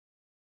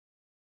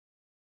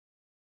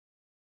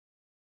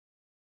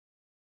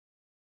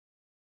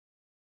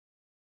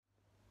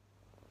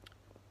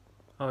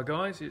Hi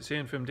guys, it's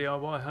Ian from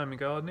DIY Home and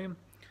Gardening.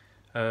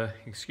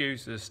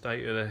 Excuse the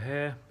state of the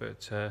hair,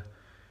 but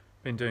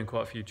been doing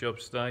quite a few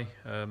jobs today,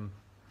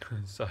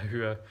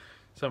 so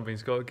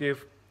something's got to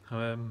give,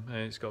 and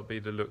it's got to be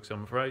the looks,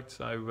 I'm afraid.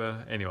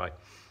 So anyway,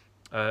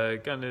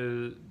 going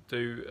to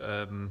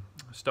do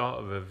start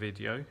of a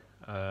video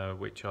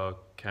which I'll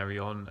carry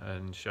on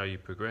and show you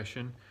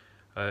progression.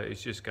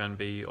 It's just going to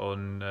be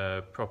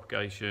on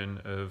propagation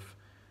of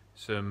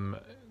some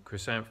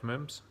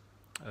chrysanthemums,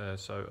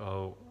 so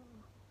I'll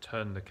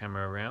turn the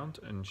camera around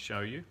and show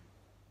you.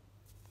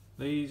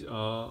 These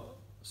are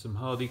some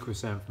hardy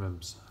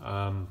chrysanthemums.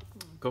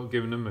 Got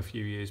given them a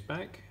few years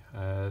back.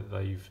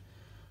 They've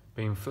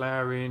been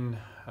flowering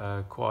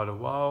quite a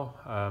while.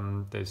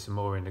 There's some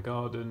more in the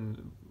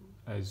garden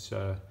as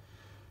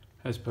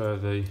per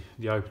the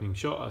opening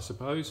shot, I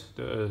suppose,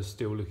 that are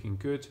still looking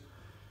good.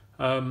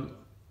 Yeah,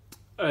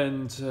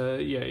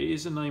 it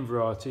is a name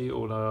variety,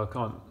 although I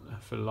can't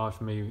for the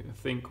life of me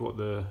think what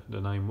the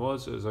name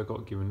was, as I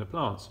got given the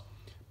plants.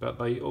 But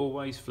they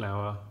always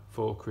flower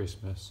for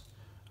Christmas.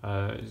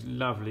 It's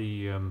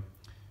lovely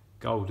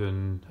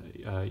golden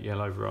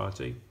yellow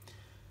variety.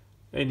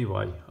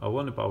 Anyway, I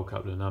want to bulk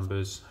up the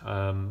numbers.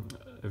 I've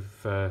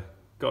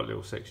got a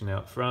little section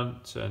out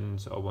front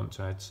and I want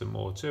to add some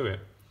more to it.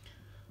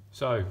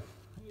 So,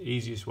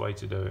 easiest way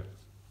to do it.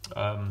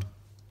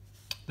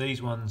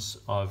 These ones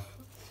I've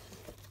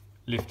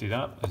lifted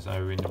up as they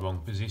were in the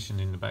wrong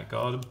position in the back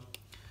garden.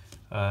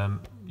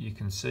 You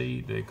can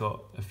see they've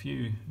got a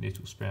few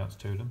little sprouts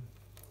to them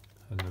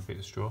and a bit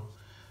of straw.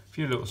 A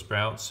few little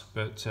sprouts,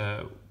 but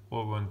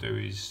what we want to do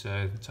is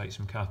take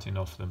some cutting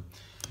off them.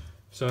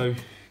 So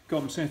got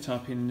them set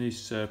up in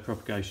this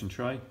propagation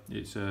tray.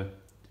 It's a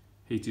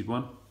heated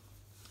one.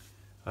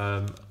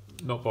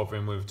 Not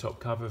bothering with a top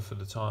cover for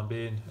the time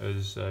being,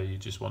 as you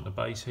just want the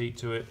base heat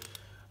to it.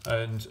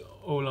 And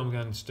all I'm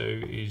going to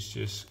do is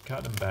just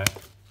cut them back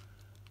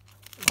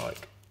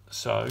like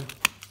so,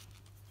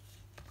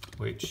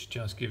 which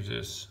just gives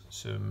us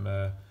some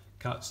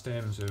cut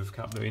stems of a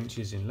couple of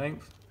inches in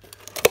length,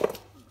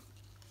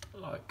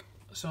 like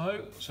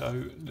so.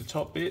 So the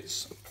top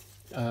bits,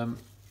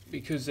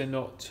 because they're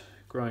not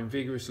growing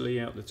vigorously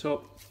out the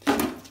top,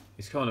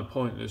 it's kind of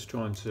pointless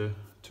trying to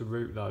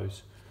root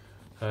those.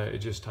 It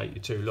just take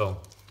you too long.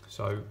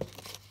 So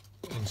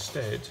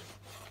instead,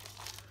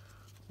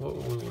 what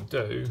we will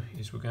do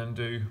is we're going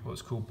to do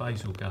what's called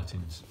basal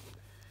cuttings.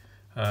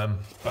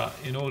 But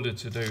in order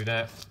to do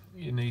that,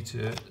 you need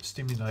to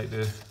stimulate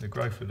the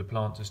growth of the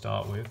plant to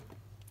start with,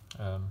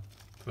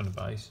 from the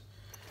base.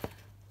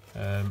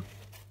 So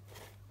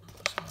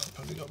I've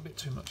probably got a bit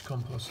too much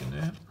compost in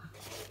there.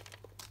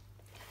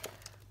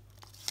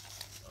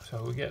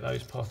 So we'll get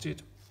those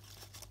potted,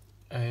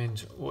 and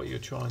what you're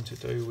trying to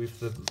do with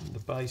the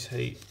base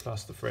heat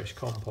plus the fresh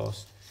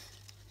compost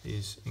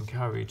is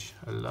encourage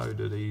a load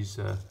of these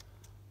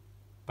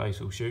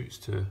basal shoots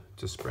to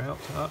sprout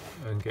up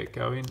and get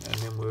going, and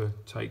then we'll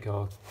take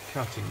our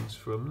cuttings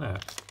from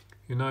that.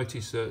 You'll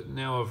notice that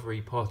now I've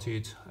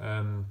repotted,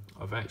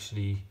 I've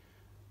actually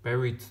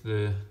buried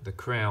the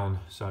crown,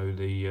 so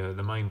the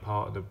main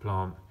part of the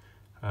plant.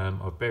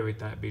 I've buried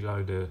that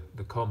below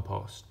the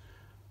compost.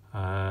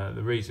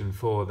 The reason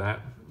for that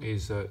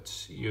is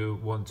that you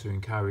want to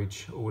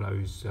encourage all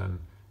those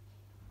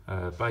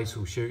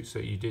basal shoots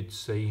that you did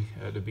see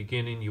at the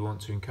beginning. You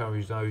want to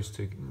encourage those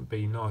to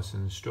be nice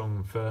and strong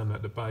and firm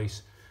at the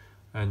base,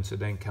 and to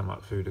then come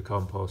up through the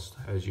compost,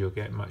 as you'll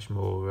get much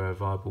more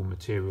viable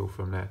material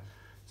from that.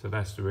 So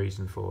that's the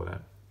reason for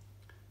that.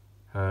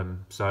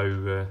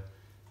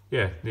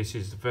 Yeah, this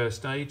is the first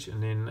stage,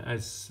 and then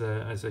as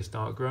they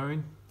start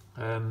growing,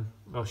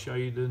 I'll show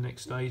you the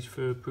next stage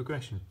for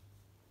progression.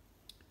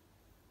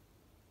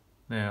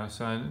 Now,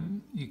 so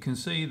you can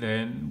see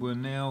then we're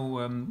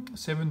now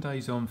 7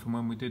 days on from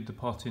when we did the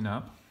potting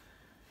up,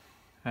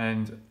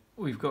 and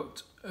we've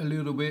got a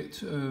little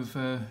bit of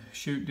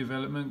shoot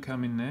development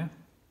coming there.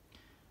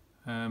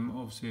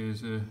 Obviously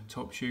there's a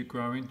top shoot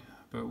growing,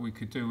 but we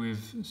could do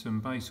with some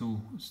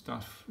basal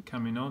stuff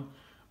coming on,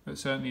 but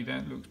certainly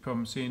that looks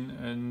promising.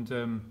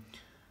 And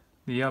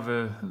the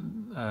other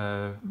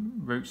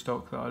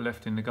rootstock that I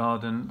left in the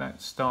garden,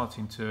 that's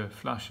starting to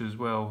flush as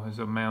well, as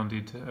I've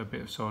mounded a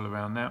bit of soil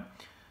around that.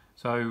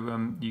 So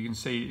you can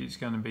see it's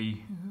going to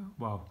be,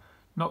 well,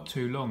 not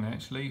too long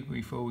actually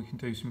before we can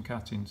do some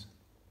cuttings.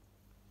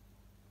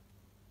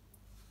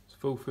 It's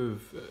 4th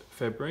of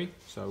February,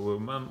 so we're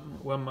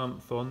 1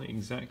 month on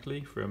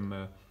exactly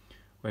from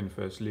when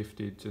first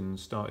lifted and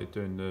started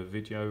doing the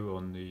video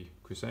on the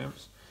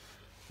chrysanthemums.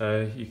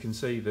 You can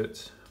see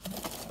that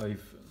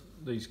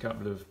these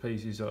couple of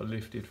pieces that are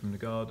lifted from the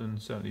garden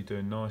certainly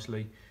doing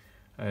nicely,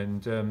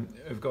 and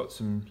I've got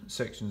some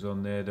sections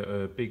on there that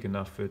are big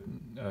enough for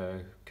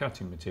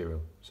cutting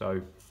material.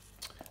 So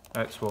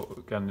that's what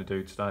we're going to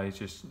do today, is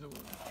just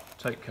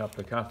take a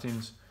couple of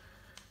cuttings,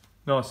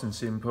 nice and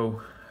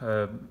simple.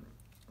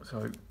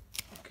 So you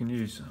can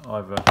use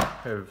either a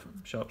pair of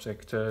sharp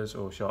secateurs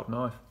or a sharp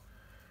knife.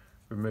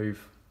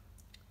 Remove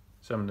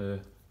some of the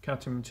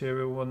cutting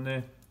material on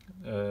there,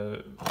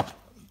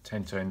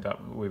 tend to end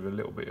up with a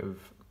little bit of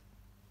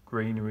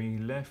greenery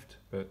left,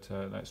 but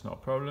that's not a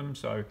problem.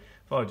 So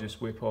if I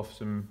just whip off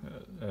some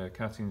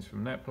cuttings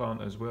from that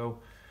plant as well,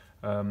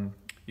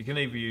 you can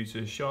either use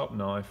a sharp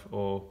knife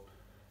or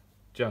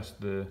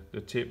just the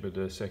tip of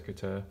the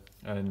secateurs.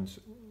 And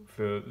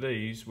for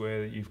these,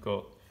 where you've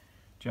got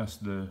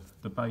just the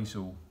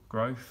basal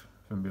growth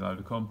from below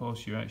the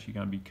compost, you're actually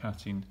going to be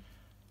cutting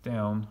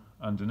down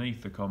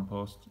underneath the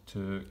compost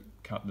to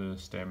cut the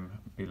stem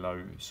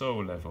below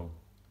soil level,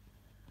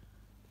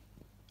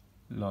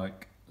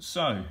 like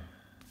so.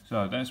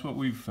 So that's what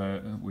we've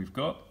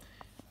got.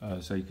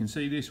 So you can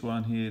see this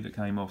one here that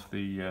came off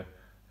the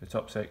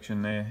top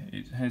section there.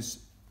 It has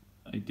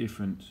a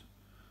different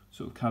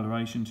sort of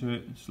coloration to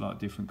it, slight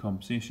different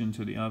composition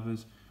to the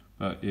others,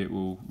 but it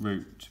will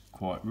root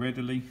quite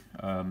readily.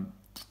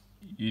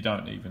 You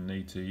don't even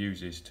need to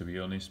use this, to be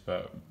honest,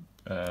 but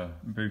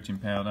rooting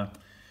powder,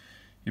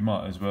 you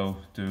might as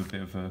well do a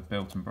bit of a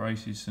belt and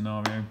braces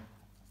scenario,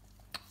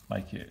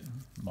 make it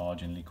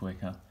marginally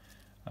quicker.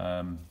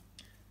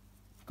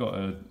 Got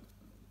a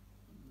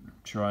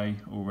tray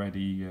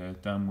already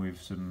done with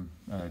some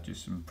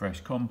just some fresh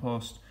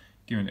compost,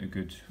 giving it a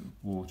good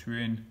water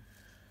in.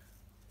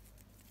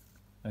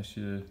 That's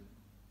your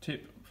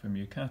tip from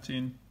your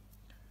cutting.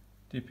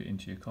 Dip it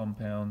into your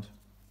compound,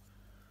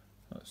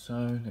 like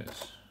so.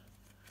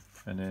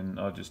 And then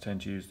I just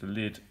tend to use the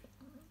lid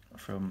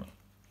from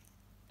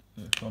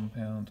the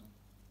compound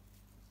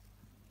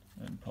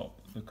and pop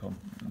the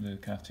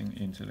cutting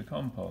into the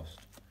compost.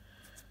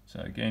 So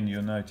again,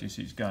 you'll notice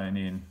it's going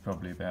in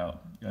probably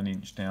about an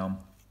inch down.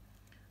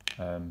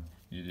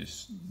 You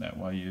just, that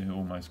way you're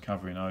almost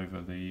covering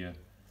over the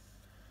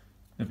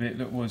bit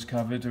that was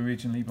covered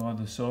originally by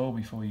the soil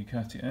before you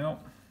cut it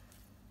out.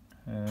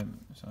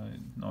 So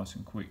nice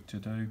and quick to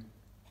do,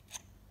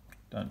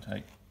 don't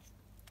take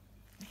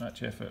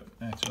much effort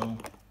at all.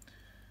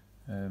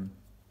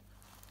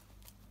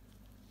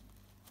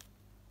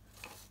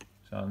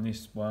 So on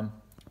this one,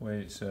 where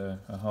it's a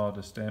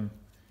harder stem,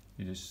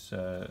 you just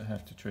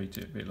have to treat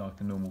it a bit like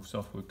a normal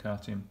softwood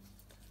cutting.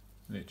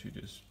 Literally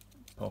just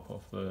pop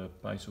off the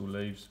basal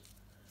leaves,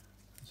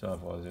 so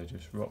otherwise they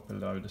just rot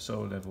below the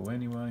soil level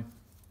anyway.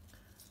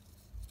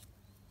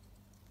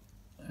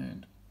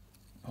 And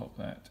pop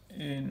that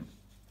in,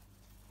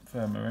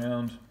 firm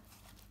around,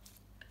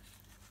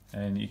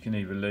 and you can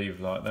either leave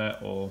like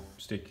that or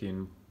stick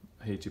in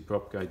heated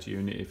propagator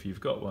unit if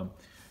you've got one.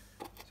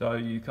 So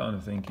you're kind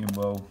of thinking,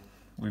 well,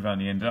 we've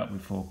only ended up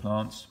with 4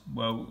 plants.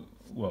 Well,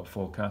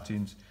 4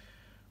 cuttings.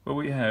 Well,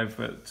 we have,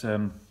 but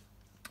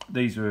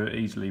these are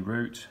easily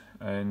root,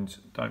 and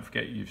don't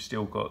forget you've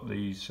still got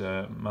these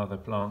mother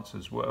plants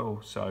as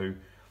well. So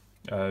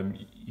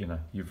you know,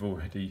 you've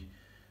already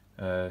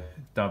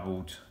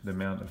doubled the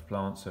amount of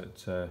plants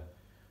that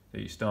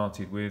you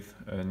started with.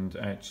 And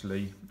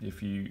actually,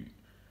 if you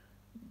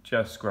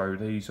just grow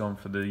these on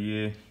for the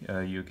year,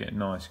 you'll get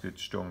nice, good,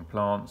 strong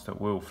plants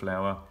that will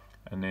flower,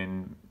 and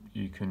then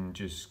you can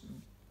just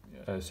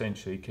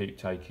essentially keep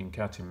taking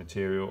cutting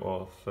material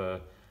off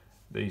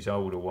these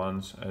older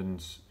ones,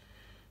 and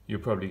you'll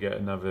probably get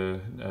another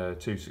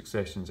 2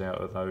 successions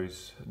out of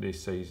those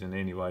this season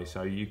anyway.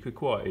 So you could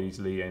quite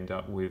easily end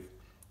up with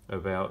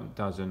about a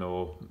dozen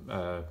or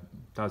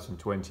dozen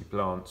 20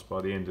 plants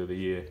by the end of the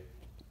year.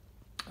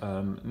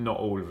 Not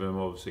all of them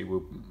obviously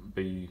will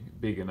be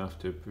big enough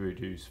to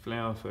produce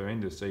flower for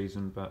end of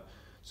season, but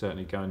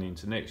certainly going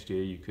into next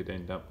year you could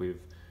end up with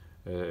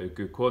a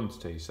good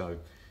quantity. So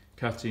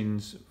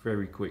cuttings,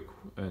 very quick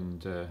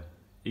and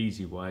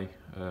easy way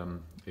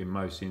in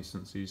most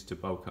instances to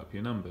bulk up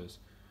your numbers.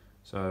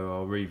 So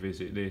I'll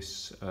revisit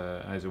this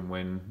as and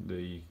when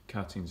the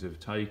cuttings have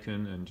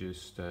taken, and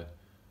just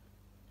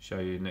show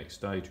you the next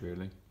stage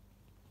really.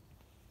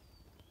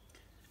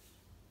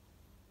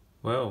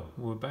 Well,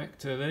 we're back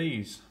to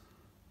these.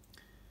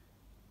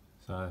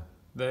 So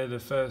they're the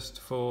first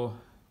 4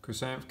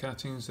 chrysanthemum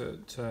cuttings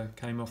that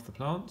came off the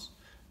plants.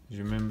 As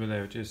you remember, they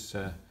were just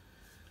a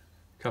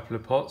couple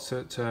of pots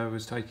that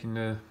was taking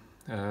the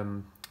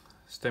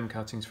stem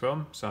cuttings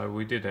from. So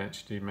we did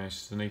actually manage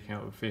to sneak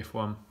out a 5th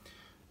one.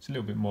 It's a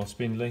little bit more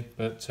spindly,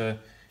 but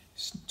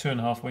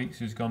 2.5 weeks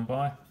has gone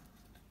by. You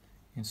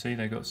can see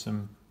they got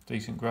some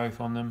decent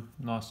growth on them,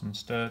 nice and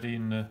sturdy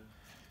in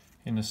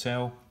the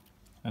cell.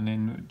 And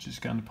then we're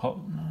just going to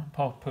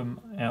pop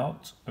them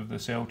out of the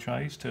cell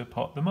trays to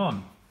pot them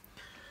on.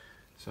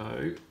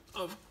 So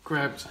I've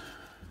grabbed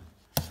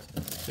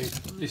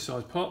this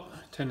size pot,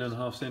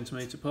 10.5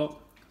 centimetre pot.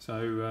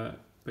 So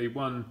be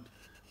one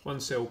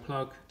cell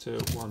plug to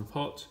 1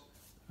 pot,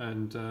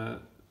 and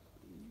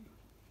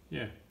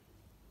yeah,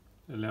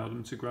 allow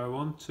them to grow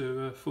on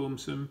to form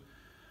some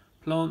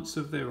plants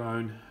of their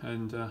own,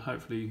 and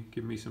hopefully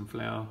give me some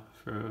flower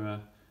for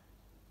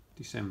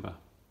December.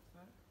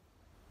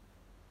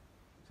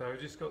 So we've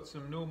just got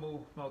some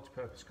normal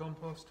multi-purpose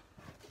compost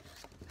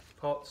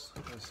pots,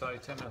 let's say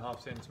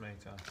 10.5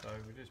 centimetre. So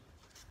we just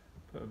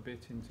put a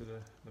bit into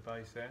the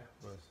base there,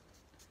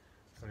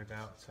 probably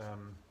about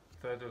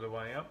 1/3 of the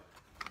way up.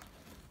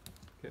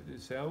 Get the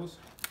cells,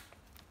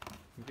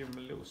 can give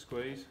them a little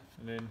squeeze,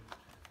 and then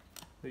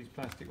these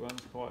plastic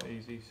ones are quite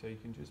easy, so you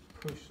can just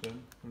push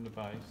them from the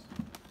base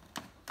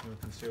and we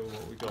can see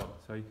what we got.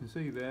 So you can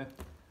see there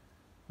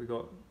we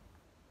got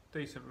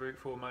decent root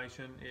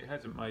formation. It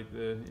hasn't made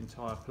the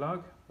entire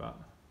plug, but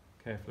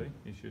carefully,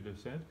 you should have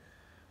said.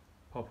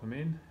 Pop them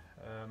in,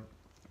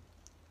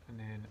 and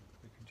then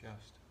we can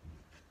just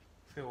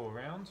feel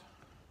around.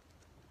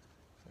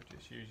 So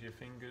just use your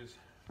fingers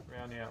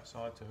around the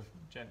outside to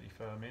gently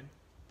firm in.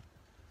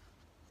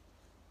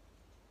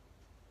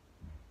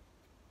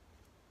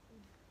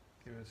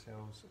 Give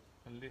ourselves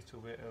a little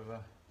bit of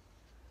a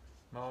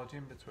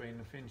margin between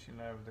the finishing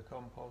layer of the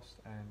compost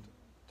and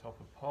top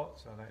of pot,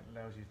 so that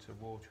allows you to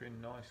water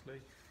in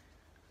nicely,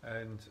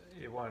 and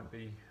it won't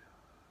be,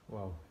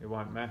 well, it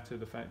won't matter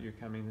the fact you're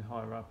coming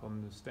higher up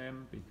on the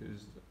stem,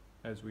 because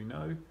as we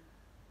know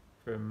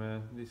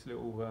from this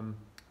little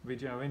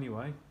video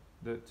anyway,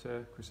 that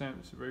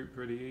chrysanthemums root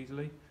pretty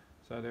easily,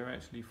 so they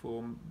actually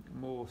form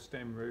more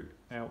stem root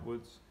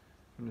outwards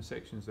from the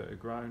sections that are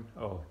grown,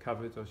 or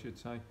covered I should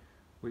say,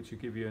 which will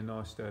give you a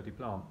nice sturdy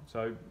plant.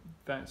 So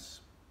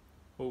that's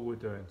all we're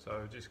doing.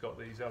 So I've just got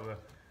these other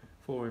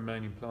 4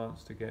 remaining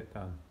plants to get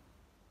done.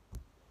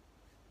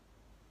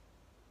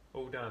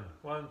 All done.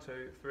 1,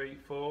 2, 3,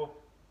 4,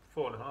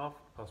 4.5,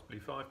 possibly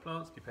 5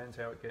 plants, depends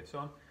how it gets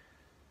on.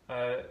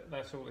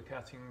 That's all the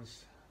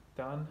cuttings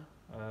done.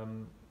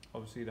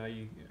 Obviously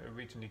they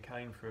originally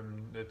came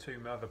from the 2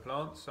 mother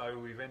plants, so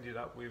we've ended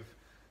up with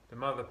the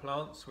mother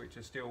plants which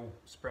are still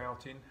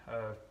sprouting.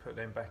 Put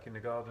them back in the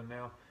garden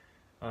now.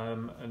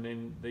 And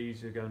then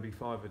these are going to be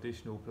 5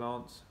 additional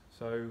plants,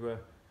 so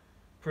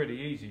pretty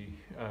easy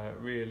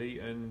really,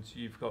 and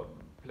you've got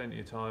plenty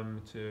of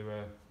time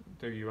to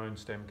do your own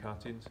stem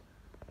cuttings.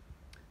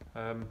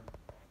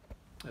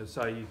 As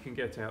I say, you can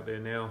get out there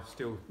now,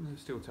 still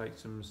take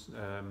some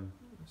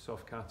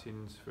soft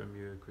cuttings from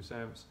your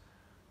chrysanthemums,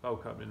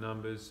 bulk up the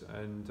numbers,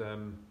 and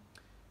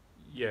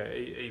yeah,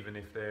 even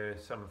if they're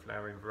summer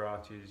flowering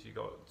varieties, you've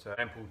got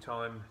ample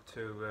time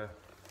to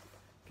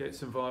get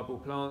some viable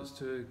plants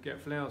to get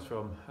flowers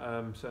from.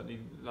 Certainly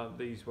like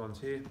these ones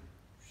here,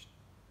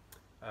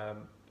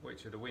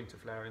 which are the winter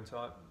flowering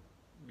type.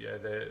 Yeah,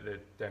 they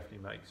definitely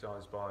make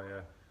size by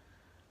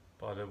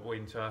the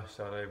winter,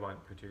 so they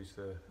won't produce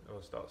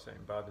or start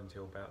setting bud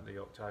until about the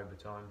October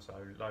time, so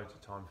loads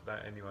of time for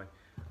that anyway.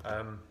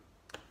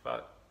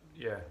 But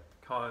yeah,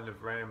 kind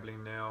of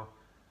rambling now.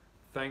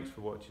 Thanks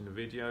for watching the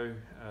video.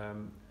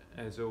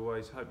 As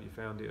always, hope you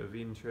found it of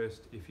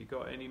interest. If you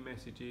got any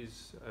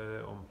messages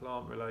on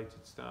plant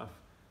related stuff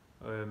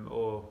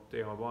or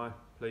DIY,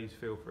 please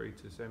feel free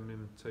to send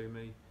them to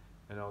me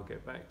and I'll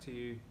get back to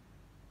you.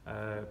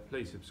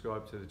 Please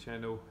subscribe to the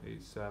channel.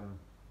 It's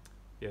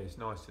yeah, it's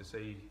nice to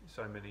see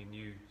so many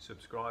new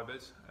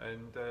subscribers,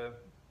 and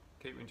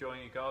keep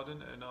enjoying your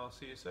garden, and I'll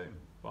see you soon.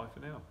 Bye for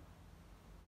now.